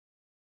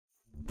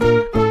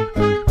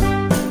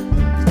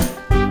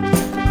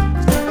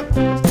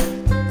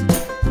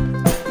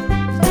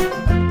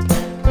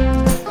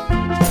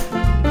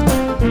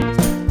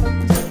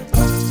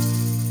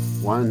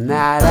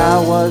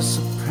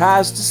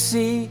surprised to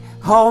see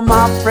all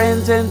my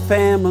friends and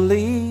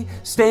family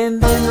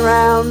standing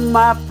around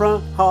my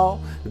front hall.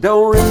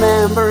 Don't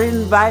remember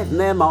inviting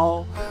them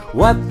all.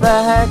 What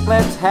the heck,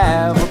 let's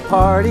have a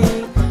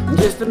party. In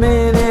just a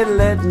minute,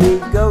 let me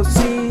go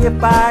see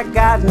if I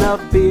got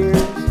enough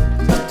beers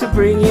to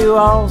bring you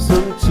all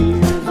some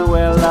cheers.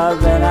 Well,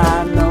 then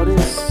I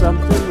noticed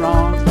something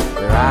wrong.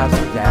 Their eyes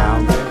were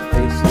down, their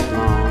faces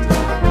long.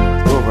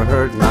 I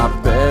overheard my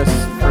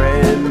best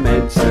friend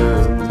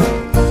mention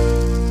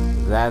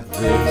that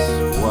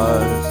this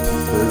was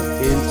an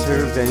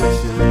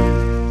intervention.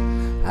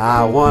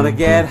 I want to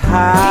get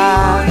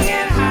high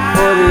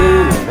for the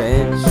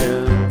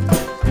intervention.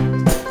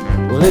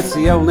 Well, it's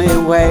the only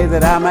way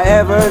that I'm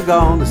ever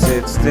gonna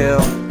sit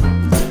still.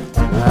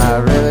 I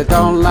really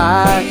don't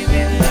like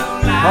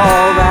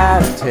all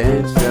that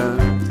attention.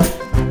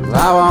 Well,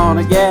 I want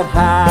to get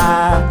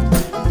high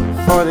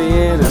for the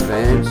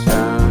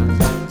intervention.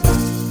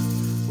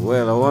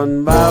 Well,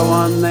 one by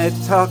one they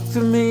talked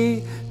to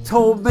me,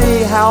 told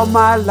me how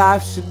my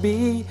life should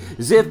be,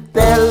 as if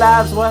their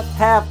lives weren't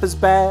half as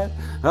bad.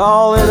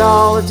 All in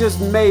all, it just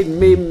made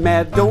me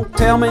mad. Don't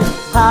tell me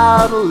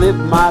how to live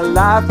my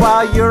life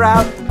while you're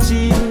out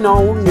cheating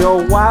on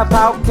your wife.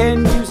 How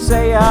can you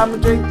say I'm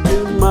drinking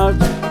too much?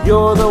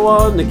 You're the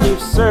one that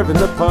keeps serving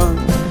the punch.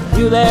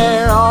 You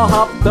there all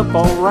hopped up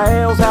on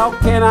rails. How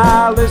can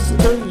I listen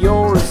to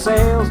your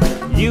sales?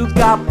 You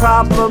got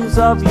problems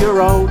of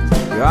your own.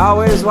 You're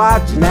always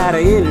watching that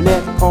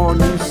internet porn.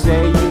 You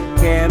say you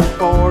can't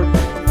afford to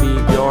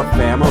feed your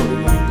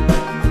family,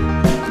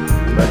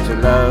 but you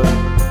love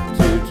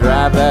to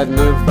drive that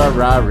new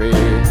Ferrari.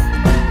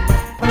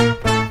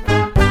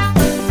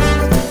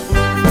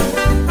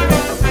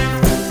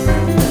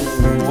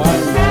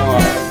 One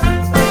more.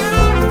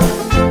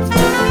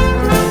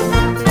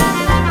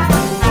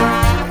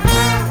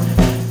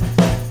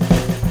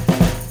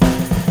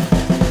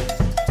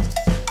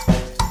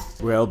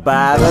 Well,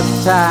 by the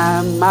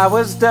time I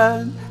was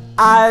done,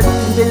 I'd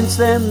convinced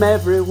them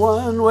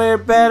everyone we're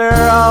better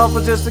off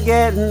with just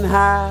getting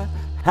high.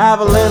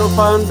 Have a little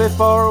fun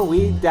before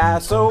we die.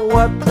 So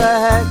what the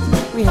heck,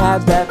 we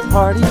had that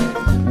party.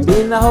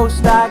 Being the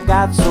host, I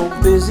got so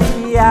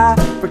busy I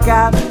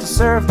forgot to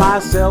serve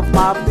myself.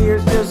 My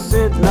beer's just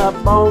sitting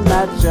up on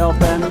that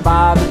shelf. And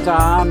by the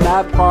time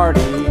that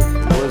party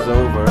was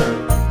over,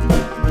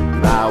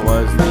 I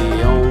was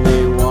the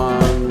only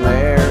one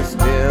there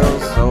still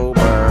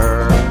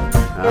sober.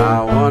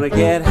 I wanna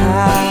get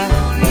high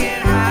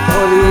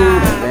for the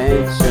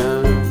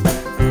intervention.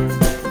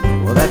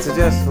 Well, that's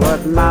just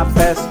what my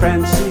best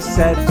friend, she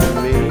said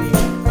to me.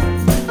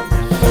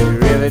 She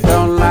really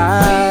don't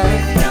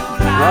like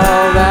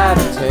all that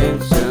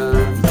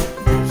attention.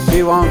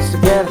 She wants to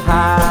get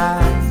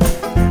high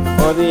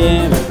for the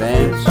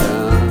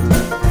intervention.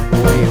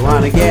 We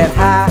want to get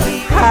high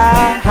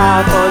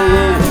for the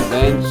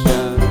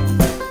intervention.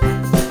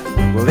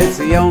 Well, it's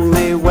the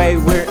only way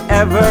we're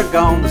ever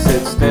gonna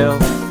sit still.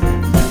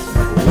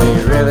 We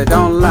really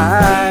don't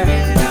like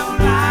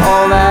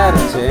all that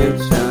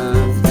attention.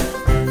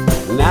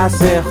 And I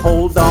said,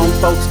 hold on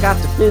folks,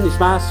 got to finish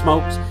my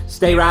smokes.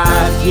 Stay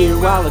right here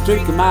while I'm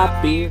drinking my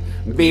beer.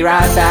 Be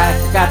right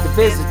back, got to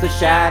visit the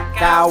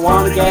shack. I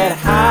wanna get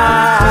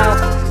high,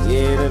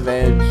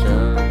 intervention.